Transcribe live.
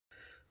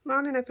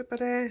Morning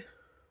everybody,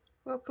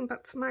 welcome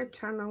back to my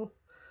channel,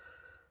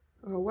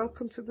 or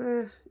welcome to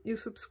the new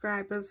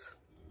subscribers.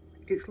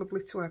 It's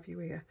lovely to have you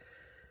here.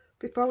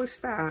 Before we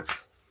start,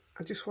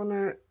 I just want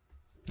to,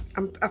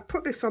 I've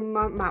put this on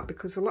my map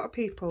because a lot of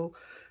people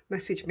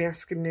message me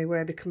asking me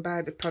where they can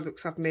buy the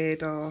products I've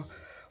made or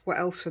what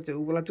else I do.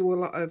 Well, I do a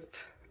lot of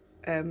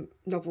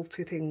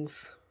novelty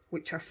things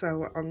which I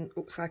sell on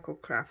Upcycle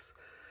Crafts.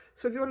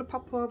 So if you want to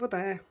pop over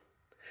there,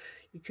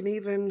 you can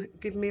even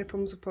give me a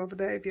thumbs up over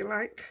there if you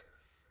like.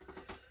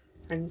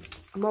 And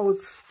I'm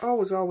always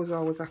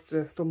after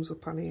a thumbs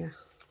up on here.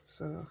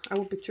 So I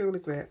would be truly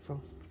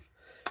grateful.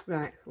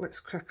 Right, let's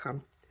crack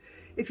on.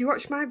 If you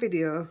watched my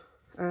video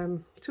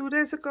 2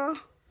 days ago,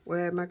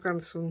 where my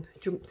grandson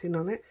jumped in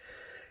on it,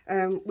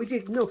 we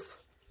did Noof.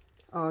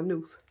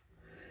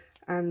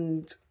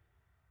 And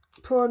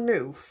poor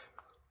Noof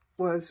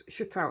was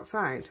shut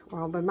outside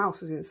while the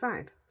mouse was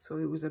inside. So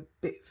he was a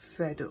bit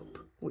fed up,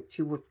 which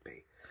he would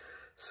be.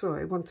 So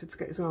he wanted to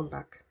get his arm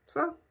back.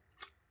 So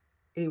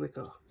here we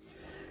go.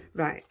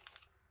 Right,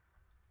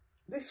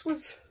 this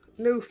was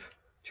Noof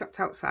trapped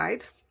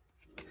outside,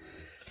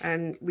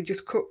 and we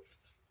just cut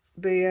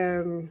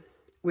the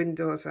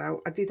windows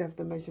out. I did have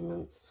the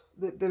measurements.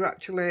 They're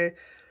actually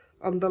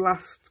on the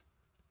last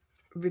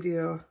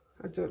video.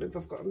 I don't know if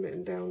I've got them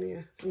written down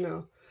here.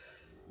 No.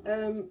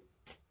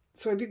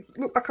 So if you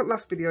look back at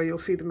last video, you'll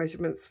see the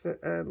measurements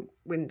for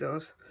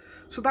windows.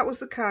 So that was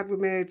the card we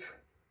made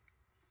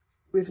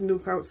with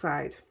Noof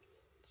outside.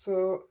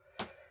 So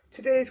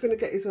today he's going to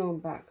get his own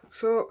back.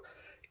 So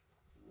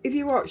if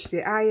you watched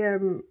it, I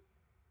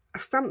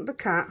stamped the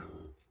cat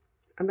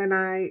and then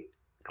I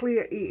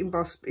clear eating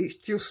boss. It's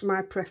just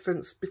my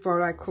preference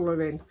before I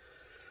colour in.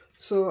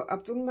 So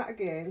I've done that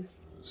again.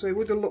 So it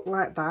would have looked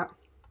like that.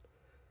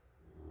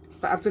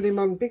 But I've done him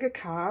on bigger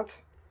card.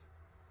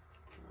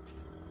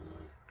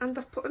 And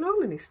I've put an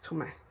hole in his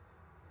tummy.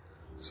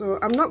 So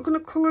I'm not going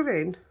to colour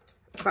in,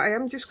 but I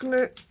am just going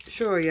to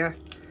show you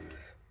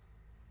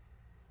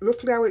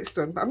roughly how it's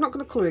done. But I'm not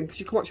going to colour in because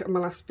you can watch it on my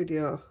last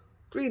video.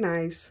 Green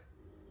eyes.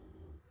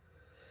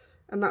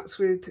 And that's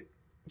with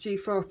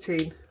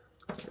G14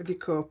 of your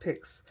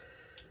Copics.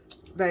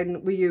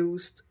 Then we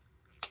used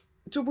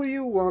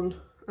W1.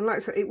 And like I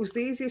said, it was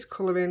the easiest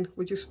colouring.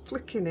 We're just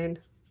flicking in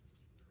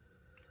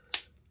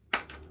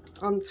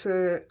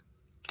onto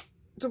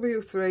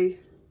W3.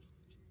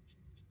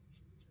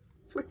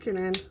 Flicking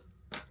in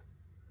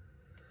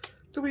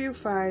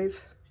W5.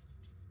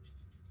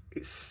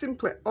 It's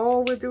simply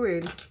all we're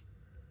doing,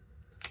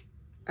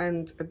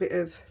 and a bit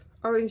of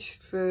orange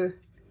for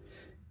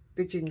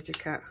the ginger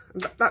cat,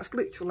 and that's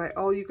literally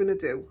all you're going to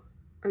do.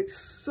 And it's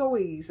so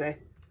easy,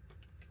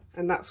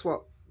 and that's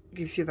what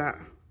gives you that.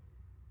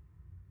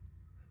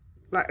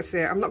 Like I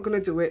say, I'm not going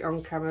to do it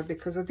on camera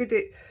because I did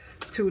it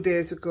 2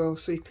 days ago,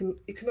 so you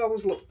can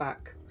always look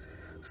back.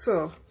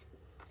 So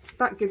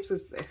that gives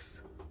us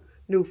this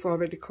Noof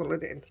already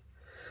coloured in.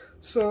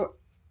 So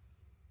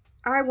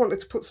I wanted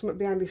to put something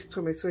behind his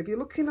tummy. So if you're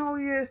looking all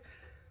your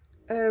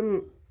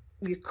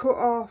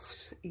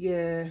cut-offs,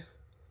 your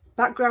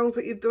backgrounds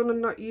that you've done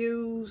and not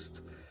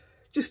used,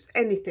 just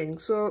anything.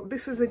 So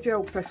this is a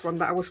gel press one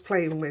that I was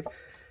playing with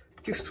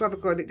just to have a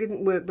go, and it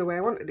didn't work the way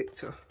I wanted it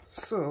to.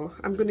 So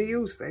I'm going to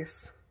use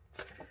this,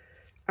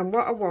 and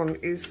what I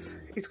want is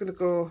it's going to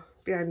go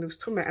behind his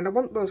tummy, and I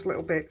want those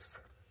little bits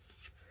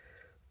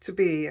to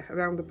be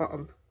around the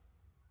bottom.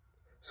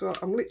 So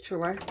I'm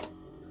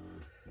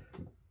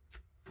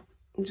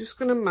just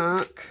going to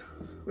mark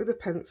with a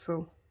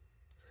pencil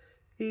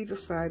either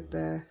side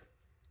there,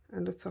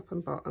 and the top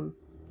and bottom.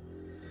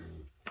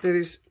 There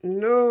is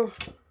no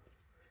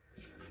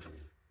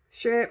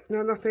shape,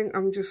 no nothing.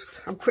 I'm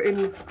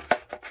putting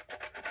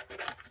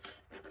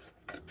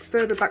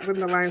further back than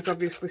the lines,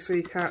 obviously, so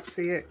you can't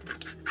see it.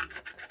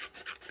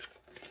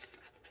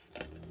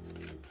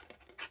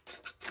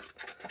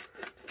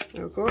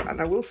 There we go, and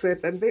I will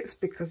save them bits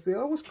because they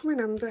always come in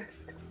handy.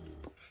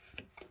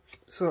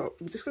 So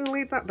I'm just going to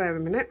leave that there a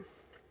minute.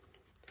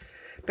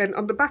 Then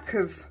on the back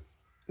of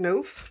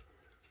Noof,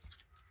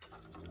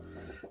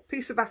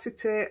 piece of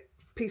acetate,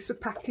 piece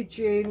of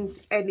packaging,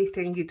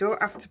 anything. You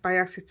don't have to buy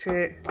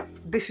acetate.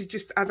 This is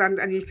just,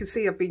 and you can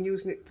see I've been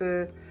using it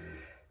for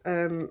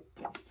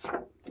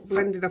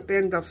blending off the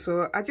end of.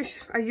 So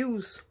I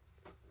use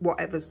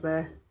whatever's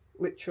there,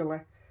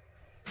 literally.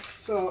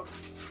 So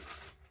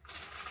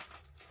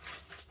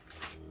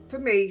for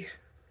me,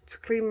 to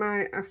clean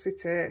my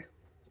acetate,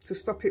 to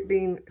stop it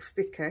being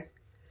sticky,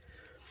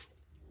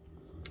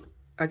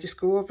 I just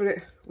go over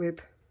it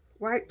with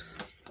wipes.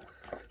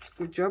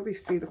 Good job, you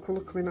see the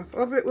colour coming off.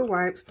 Over it with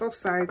wipes, both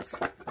sides.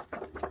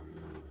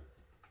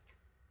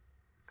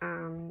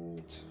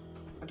 And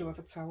I do have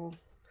a towel.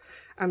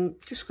 I'm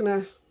just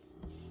gonna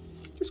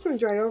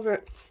dry over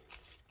it.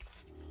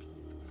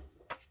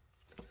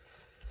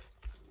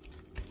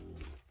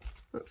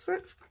 That's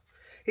it.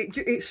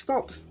 It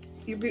stops.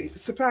 You'll be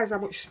surprised how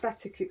much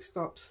static it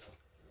stops.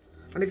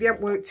 And if you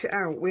haven't worked it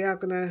out, we are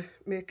going to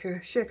make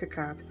a shaker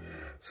card.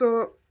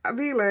 So I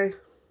really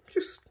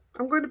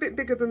I'm going a bit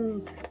bigger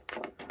than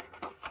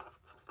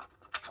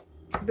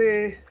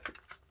the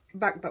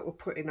bag that we're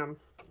putting on,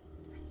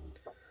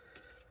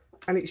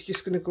 and it's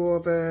just going to go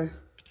over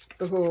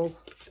the hole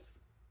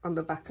on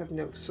the back of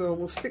Noof. So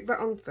we'll stick that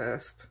on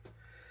first.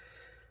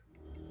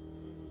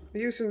 I'm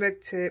using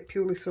red tape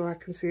purely so I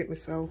can see it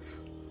myself.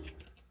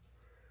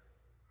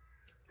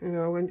 You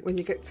know, when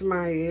you get to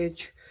my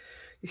age,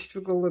 you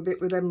struggle a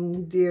bit with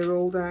them dear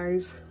old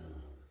eyes.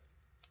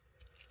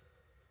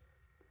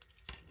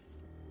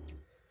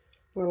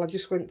 Well, I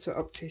just went to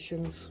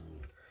opticians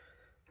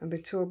and they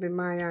told me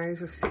my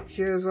eyes are 6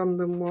 years on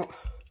than what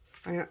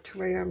I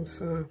actually am,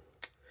 so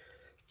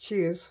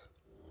cheers.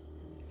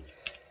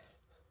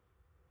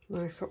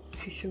 Nice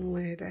optician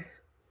lady.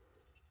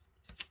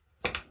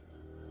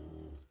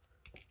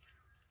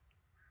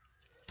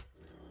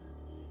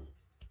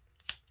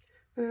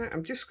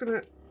 I'm just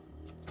going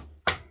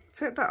to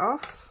take that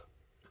off,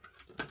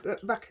 the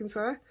backing,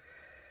 sorry.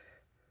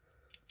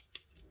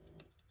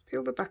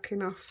 Peel the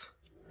backing off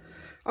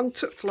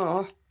onto the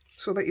floor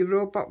so that your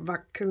robot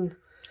vac can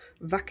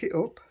vac it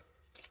up.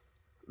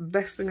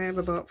 Best thing I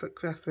ever bought for the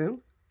craft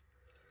room.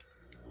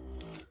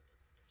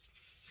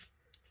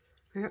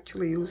 I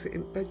actually use it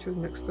in the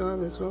bedroom next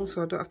door as well,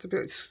 so I don't have to be...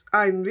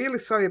 I'm really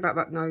sorry about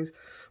that noise.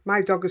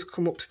 My dog has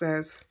come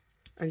upstairs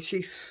and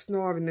she's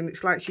snoring and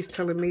it's like she's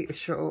telling me to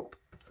shut up.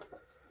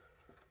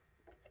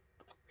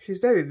 She's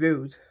very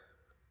rude.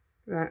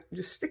 Right,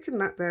 just sticking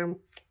that down.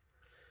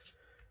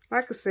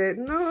 Like I said,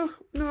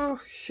 no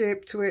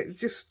shape to it.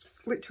 Just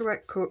literally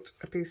cut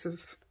a piece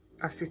of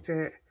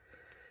acetate.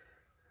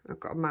 I've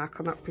got a mark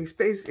on that piece,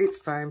 but it's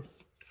fine.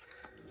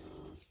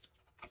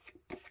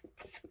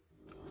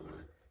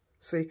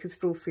 So you can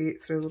still see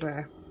it through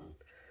there.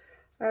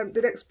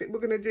 The next bit we're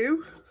going to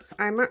do,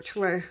 I'm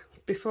actually,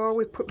 before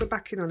we put the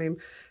backing on him,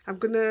 I'm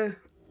going to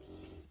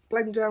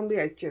blend down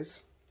the edges.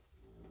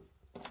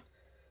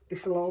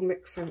 This will all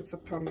make sense, I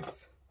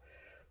promise.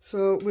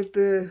 So with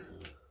the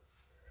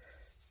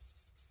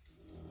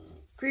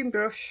green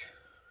brush,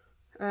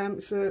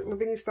 it's a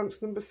Lavinia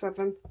Stamps number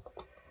 7.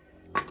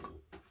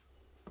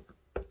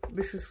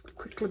 This has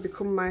quickly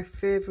become my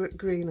favourite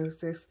green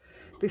as this.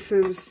 This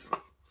is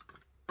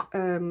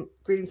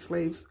green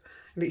sleeves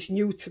and it's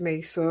new to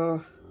me,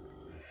 so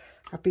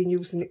I've been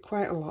using it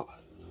quite a lot.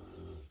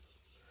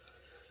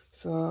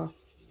 So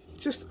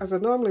just as I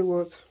normally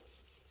would.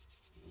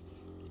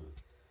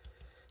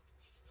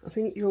 I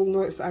think you'll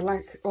notice I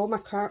like all my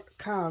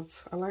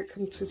cards, I like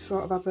them to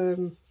sort of have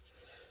a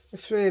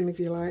frame, if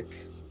you like,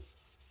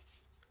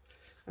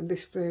 and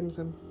this frames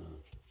them,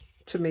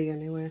 to me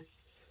anyway.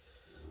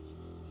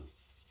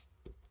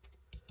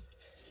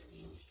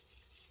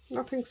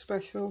 Nothing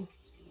special.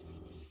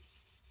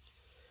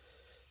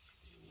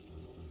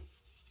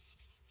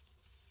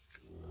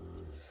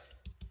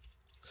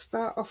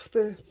 Start off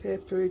the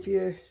paper if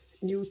you're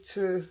new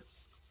to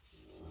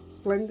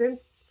blending.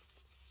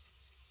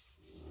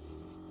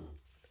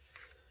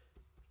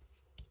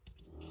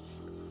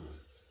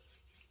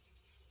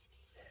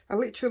 I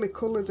literally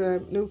coloured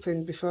Noof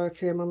in before I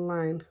came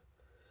online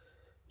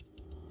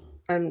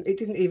and it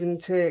didn't even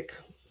take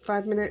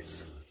 5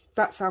 minutes.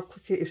 That's how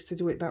quick it is to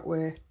do it that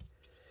way.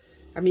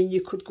 I mean,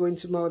 you could go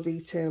into more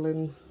detail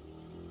and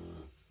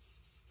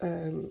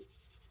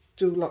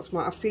do lots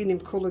more. I've seen him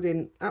coloured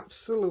in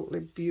absolutely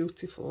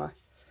beautifully,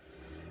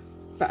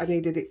 but I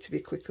needed it to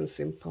be quick and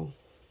simple.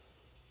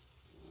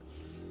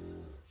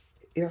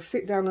 Yeah,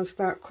 sit down and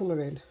start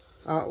colouring.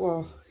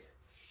 Well,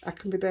 I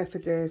can be there for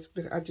days,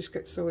 but I just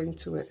get so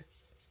into it.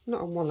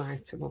 Not on one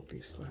item,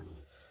 obviously.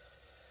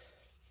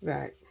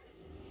 Right,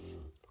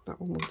 that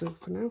one will do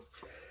for now.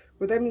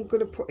 We're then going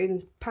to put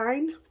in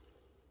pine.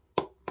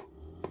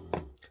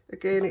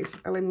 Again, it's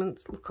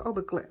elements. Look at all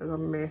the glitter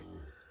on my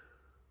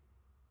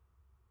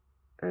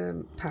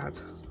pad.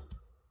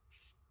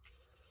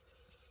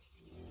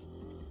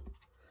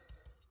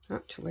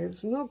 Actually,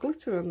 there's no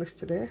glitter on this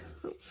today.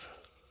 That's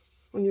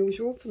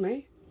unusual for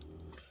me.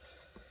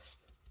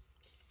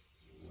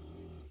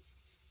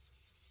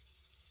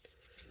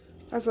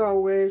 As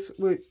always,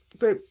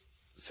 but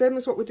same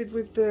as what we did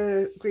with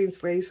the green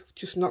sleeves,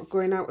 just not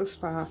going out as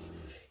far.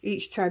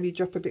 Each time you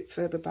drop a bit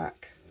further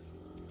back.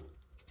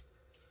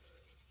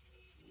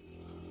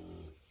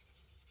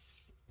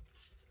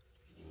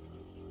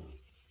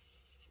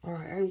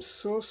 Alright, I'm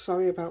so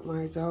sorry about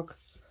my dog.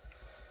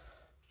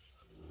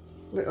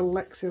 Little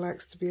Lexi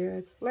likes to be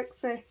heard.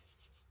 Lexi!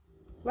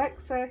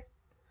 Lexi!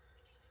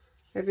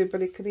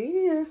 Everybody can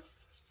hear.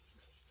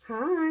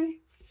 Hi!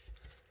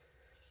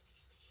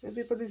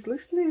 Everybody's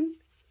listening.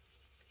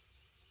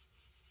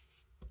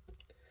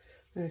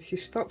 She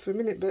stopped for a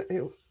minute, but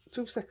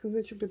 2 seconds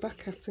and she'll be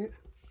back at it.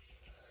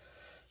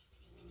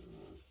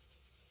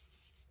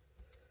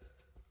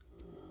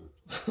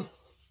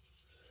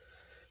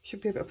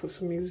 Should be able to put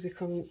some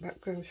music on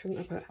background, shouldn't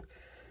I? But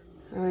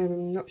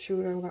I'm not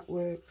sure how that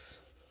works.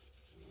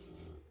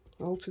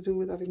 All to do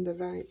with having the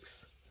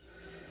rights.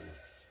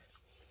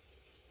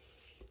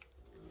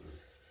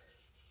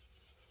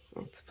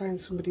 I'll have to find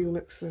somebody who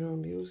makes their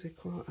own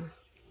music, won't I?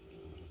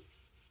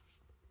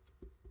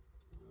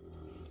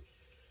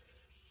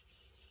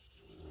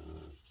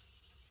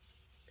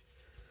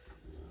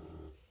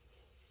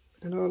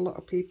 I know a lot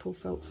of people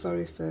felt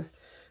sorry for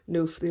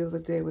Noof the other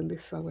day when they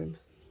saw him.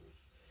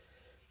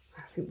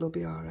 I think they'll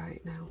be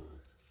alright now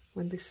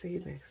when they see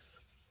this.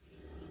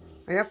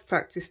 I have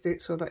practiced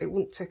it so that it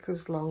wouldn't take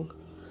as long,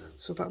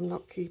 so that I'm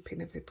not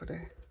keeping everybody.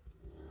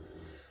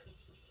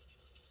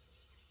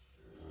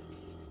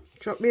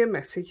 Drop me a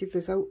message if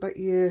there's out that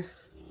you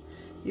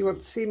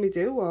want to see me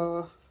do,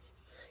 or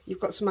you've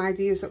got some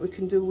ideas that we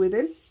can do with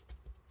him,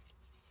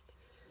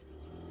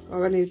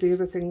 or any of the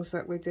other things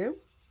that we do.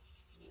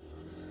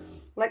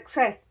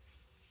 Lexi,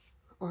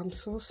 oh, I'm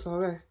so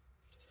sorry.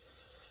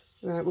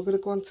 Right, we're going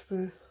to go on to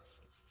the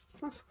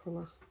last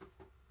colour,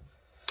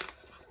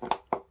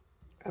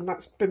 and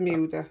that's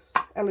Bermuda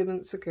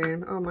Elements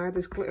again. Oh my,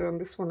 there's glitter on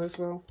this one as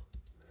well.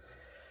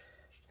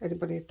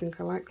 Anybody would think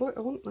I like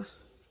glitter, wouldn't they?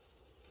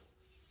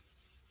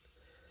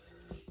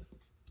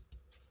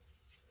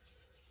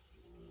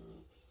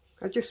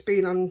 I've just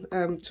been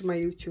on to my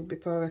YouTube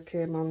before I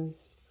came on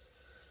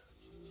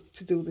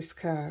to do this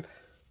card.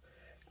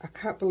 I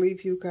can't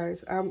believe you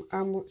guys, how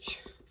much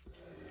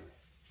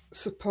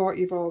support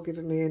you've all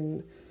given me,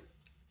 and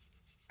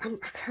I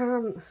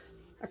can't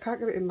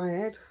get it in my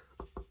head.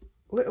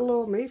 Little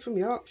old me from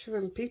Yorkshire,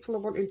 and people are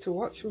wanting to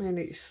watch me, and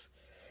it's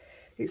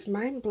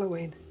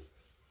mind-blowing.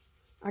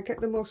 I get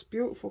the most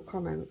beautiful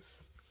comments.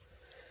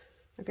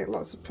 I get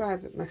lots of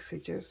private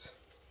messages,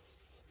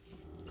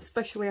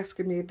 especially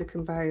asking me if they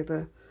can buy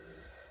the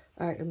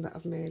item that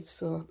I've made,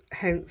 so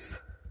hence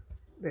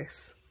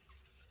this.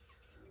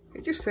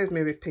 It just saves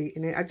me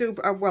repeating it.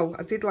 Well,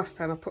 I did last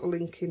time. I put a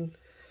link in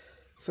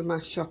for my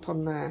shop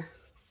on there,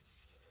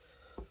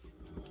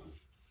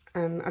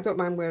 and I don't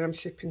mind where I'm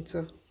shipping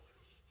to.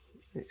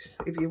 It's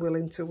if you're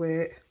willing to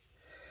wait.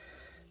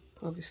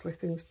 Obviously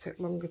things take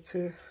longer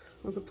to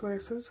other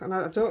places, and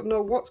I don't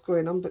know what's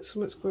going on, but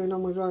something's going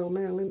on with Royal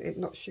Mail, isn't it?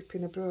 Not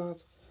shipping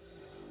abroad.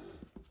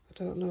 I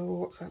don't know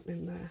what's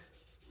happening there.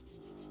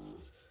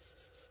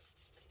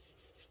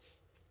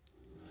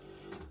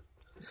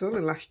 It's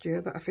only last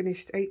year that I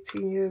finished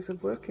 18 years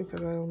of working for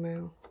Royal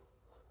Mail.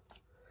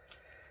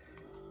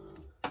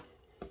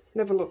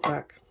 Never look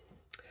back.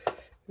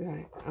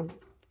 Right, I'm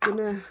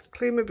gonna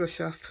clean my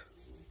brush off.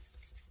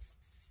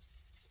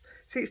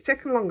 See, it's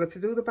taken longer to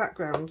do the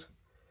background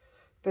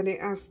than it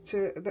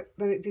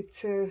did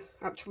to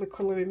actually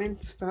colour him in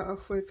to start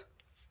off with.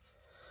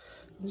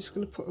 I'm just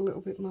going to put a little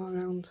bit more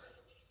around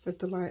with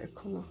the lighter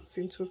colour.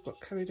 Seem to have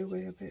got carried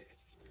away a bit.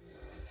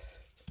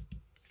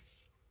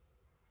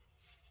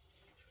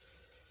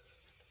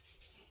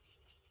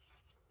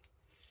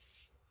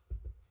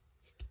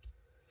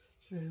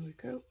 There we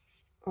go.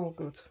 All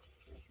good.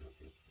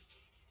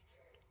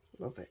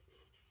 Love it.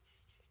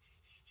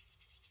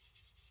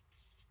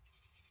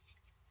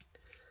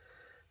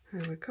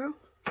 There we go.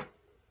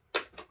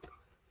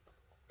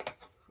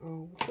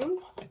 All done.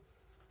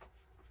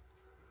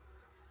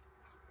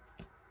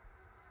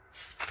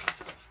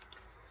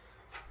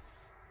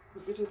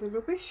 Get rid of the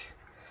rubbish.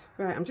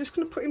 Right, I'm just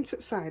going to put him to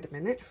the side a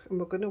minute, and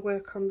we're going to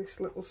work on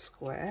this little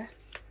square.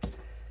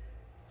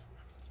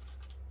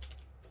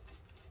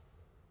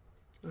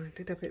 I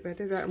did have it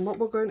ready. Right, and what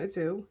we're going to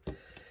do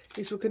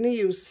is we're going to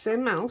use the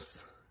same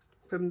mouse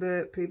from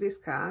the previous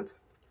card,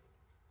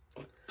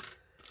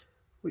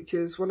 which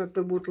is one of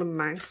the woodland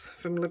mice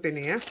from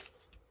Lavinia.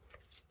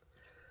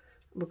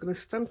 We're going to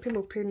stamp him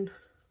up in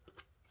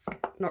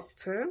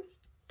Nocturne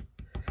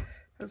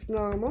as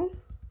normal.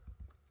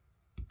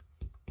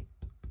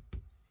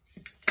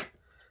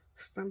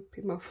 Stamp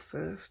him off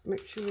first,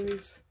 make sure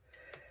he's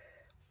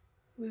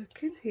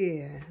working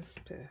here. That's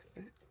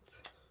perfect.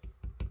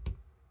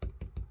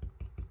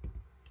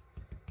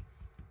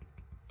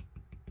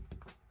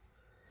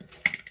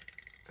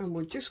 And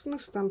we're just going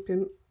to stamp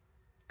him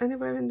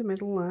anywhere in the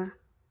middle there.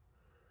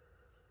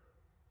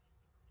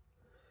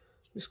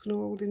 I'm just going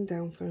to hold him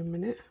down for a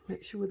minute,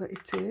 make sure that he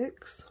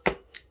takes.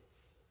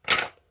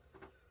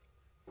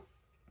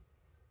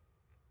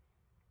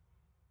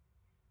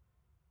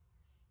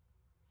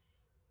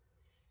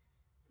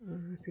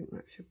 I think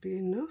that should be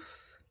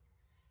enough.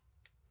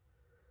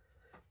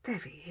 There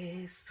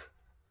he is.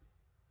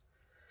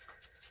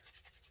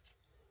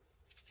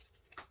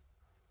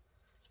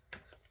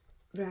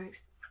 Right.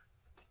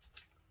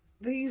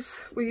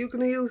 These, were you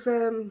going to use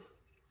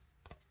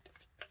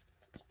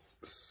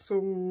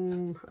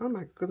some, oh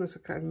my goodness, I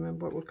can't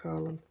remember what we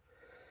call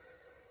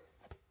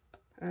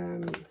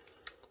them.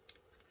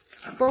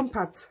 Foam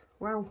pads.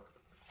 Wow.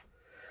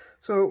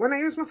 So when I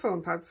use my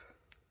foam pads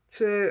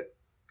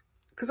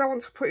because I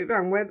want to put it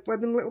down where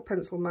them little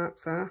pencil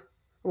marks are,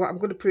 well, I'm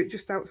going to put it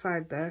just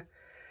outside there.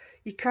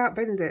 You can't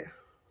bend it,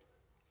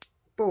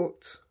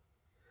 but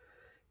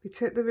you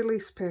take the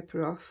release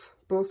paper off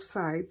both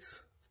sides.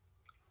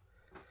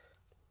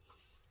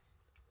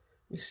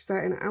 You're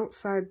starting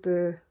outside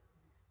them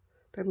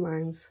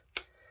lines.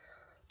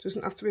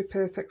 Doesn't have to be a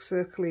perfect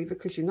circle either,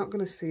 because you're not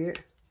going to see it.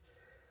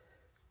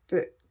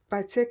 But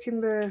by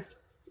taking the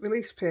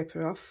release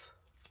paper off,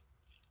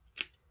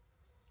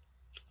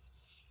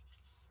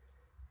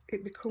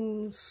 it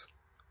becomes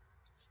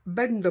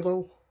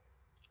bendable.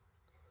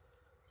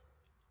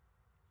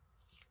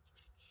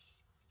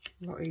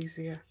 A lot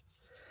easier.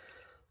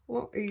 A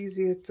lot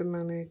easier to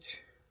manage.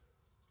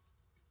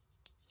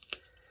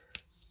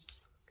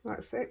 Like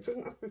I say, it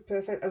doesn't have to be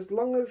perfect, as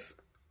long as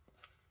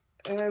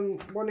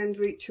one end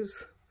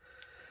reaches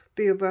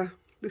the other.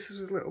 This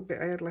is a little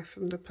bit I had left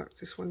from the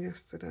practice one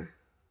yesterday.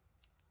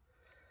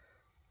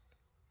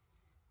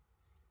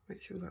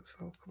 Make sure that's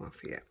all come off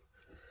yet.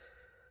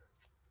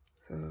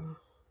 So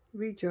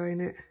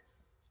rejoin it.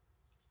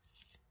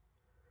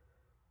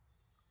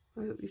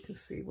 I hope you can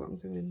see what I'm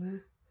doing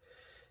there.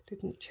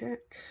 Didn't check.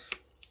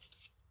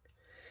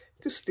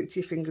 Just stick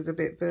to your fingers a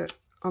bit, but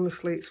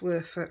honestly it's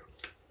worth it.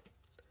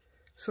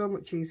 So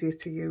much easier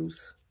to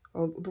use.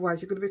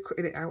 Otherwise you're going to be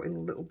cutting it out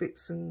in little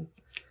bits, and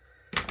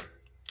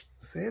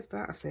save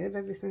that. I save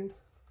everything.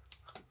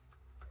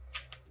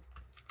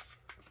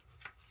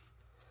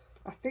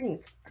 I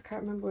think, I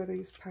can't remember where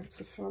these pads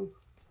are from.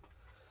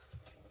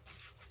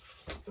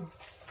 Oh,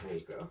 there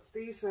you go.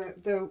 These are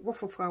the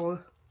waffle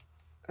flower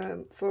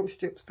foam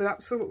strips. They're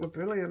absolutely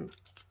brilliant.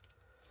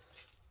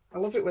 I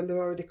love it when they're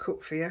already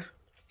cut for you.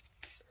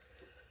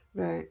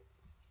 Right.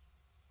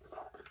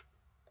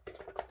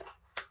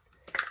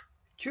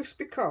 Just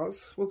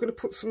because we're going to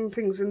put some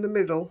things in the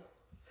middle,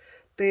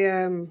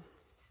 they'll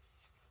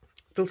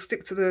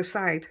stick to the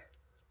side,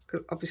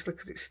 obviously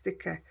because it's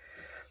sticky.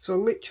 So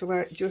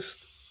literally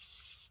just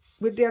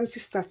with the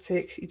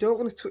anti-static, you don't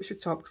want to touch the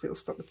top because it'll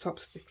stop the top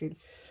sticking.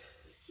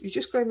 You're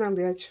just going around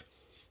the edge,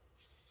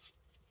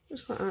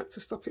 just like that, to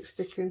stop it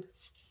sticking.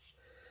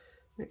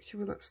 Make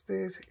sure that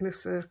stays in a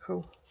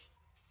circle.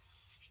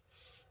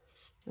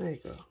 There you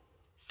go.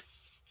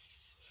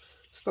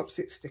 Stops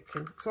it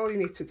sticking. That's all you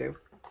need to do.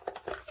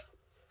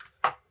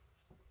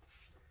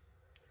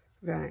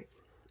 Right,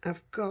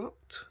 I've got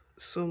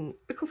some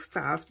little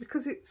stars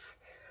because it's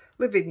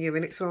Lavinia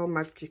and it's all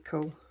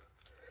magical.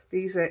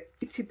 These are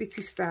itty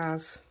bitty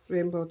stars,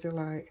 Rainbow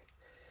Delight.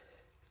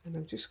 And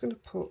I'm just going to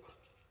put,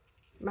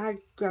 my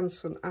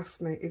grandson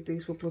asked me if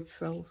these were blood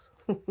cells.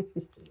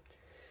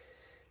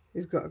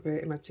 He's got a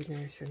great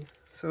imagination.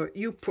 So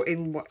you put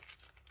in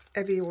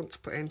whatever you want to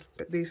put in,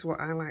 but these are what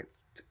I liked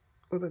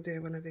the other day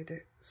when I did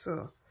it. So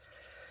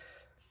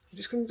I'm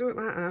just going to do it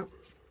like that.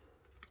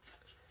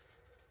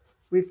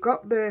 We've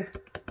got the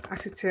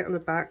acetate on the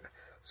back,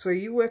 so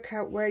you work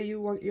out where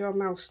you want your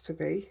mouse to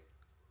be.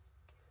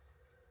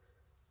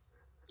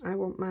 I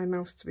want my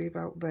mouse to be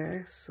about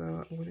there, so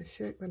I'm going to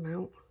shake them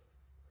out.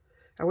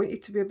 I want you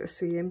to be able to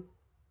see him.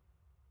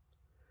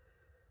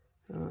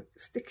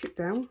 Stick it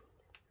down.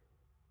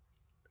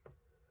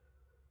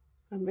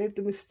 I made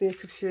the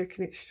mistake of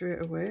shaking it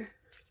straight away,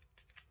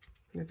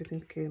 and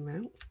everything came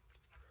out.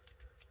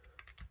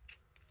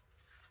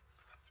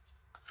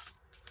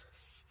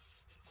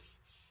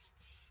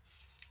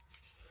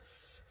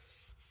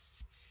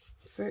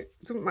 So it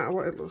doesn't matter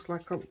what it looks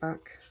like on the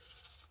back.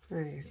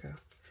 There you go.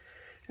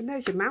 And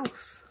there's your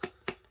mouse.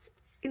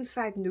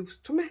 Inside Noof's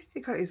tummy. He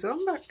got his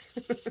own back.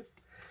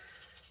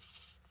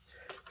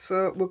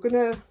 So we're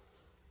going to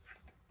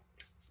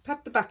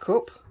pad the back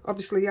up.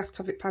 Obviously you have to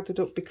have it padded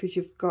up because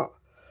you've got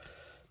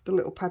the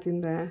little pad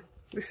in there.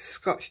 This is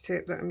Scotch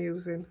tape that I'm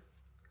using.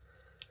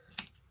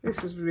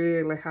 This is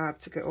really hard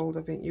to get hold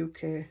of in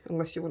UK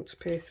unless you want to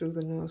pay through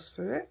the nose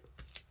for it.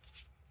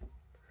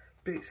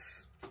 But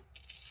it's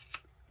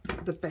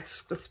the best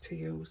stuff to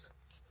use.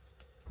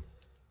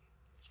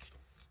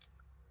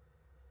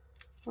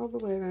 All the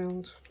way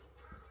around.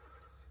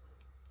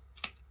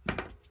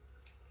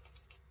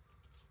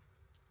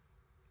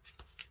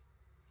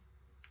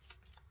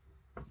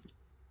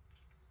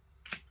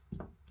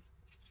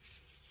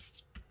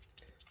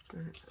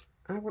 Right.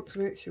 I want to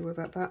make sure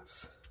that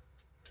that's,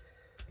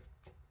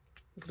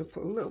 I'm going to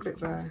put a little bit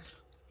there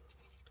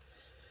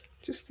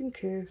just in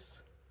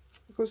case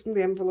it goes in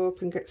the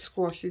envelope and gets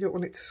squashed. You don't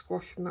want it to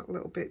squash in that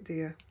little bit, do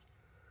you?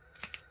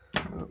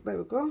 Well, there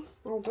we go,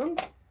 all done.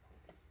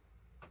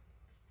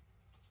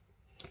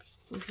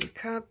 There's the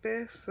card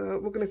base. So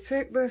we're going to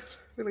take the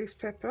release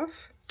paper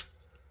off.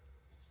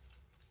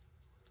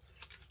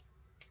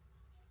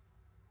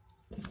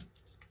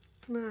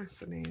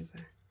 Nice and easy.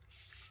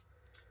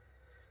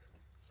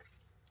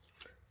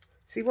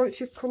 See, once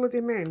you've coloured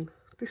him in,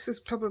 this is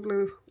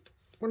probably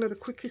one of the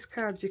quickest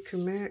cards you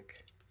can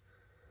make.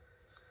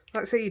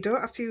 Like I say, you don't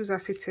have to use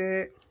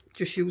acetate,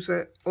 just use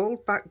an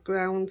old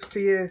background for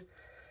your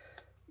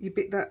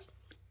bit that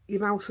your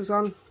mouse is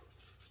on.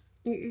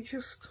 You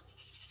just,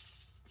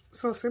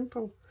 so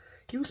simple.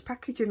 Use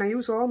packaging. I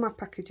use all my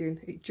packaging.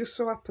 It just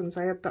so happens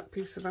I had that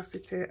piece of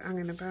acetate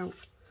hanging about.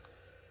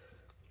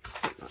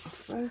 Take that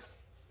off there.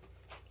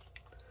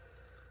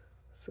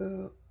 So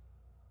I'm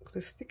going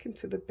to stick him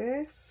to the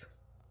base.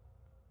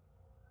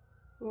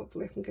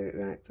 Hopefully I can get it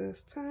right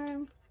first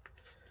time.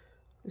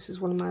 This is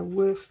one of my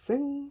worst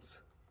things.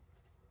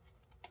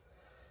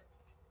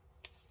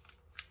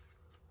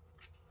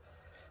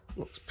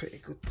 Looks pretty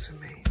good to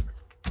me.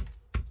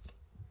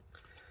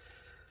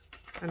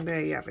 And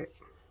there you have it.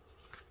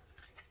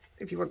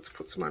 If you want to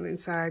put some on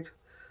inside,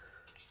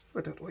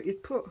 I don't know what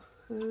you'd put.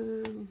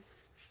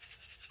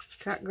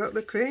 Cat got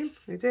the cream,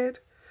 he did.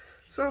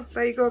 So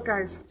there you go,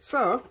 guys.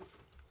 So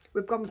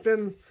We've gone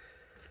from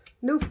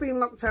Noof being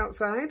locked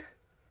outside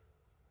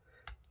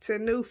to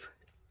Noof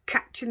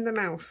catching the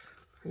mouse,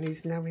 and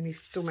he's now in his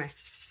tummy.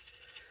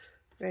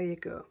 There you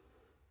go.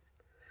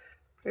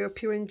 I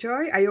hope you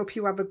enjoy. I hope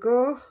you have a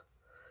go.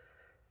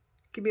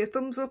 Give me a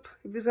thumbs up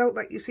if there's out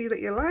that you see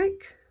that you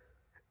like,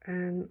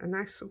 and a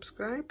nice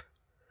subscribe.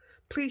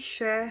 Please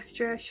share,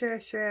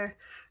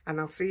 and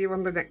I'll see you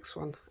on the next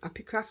one.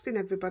 Happy crafting,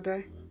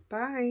 everybody.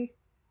 Bye.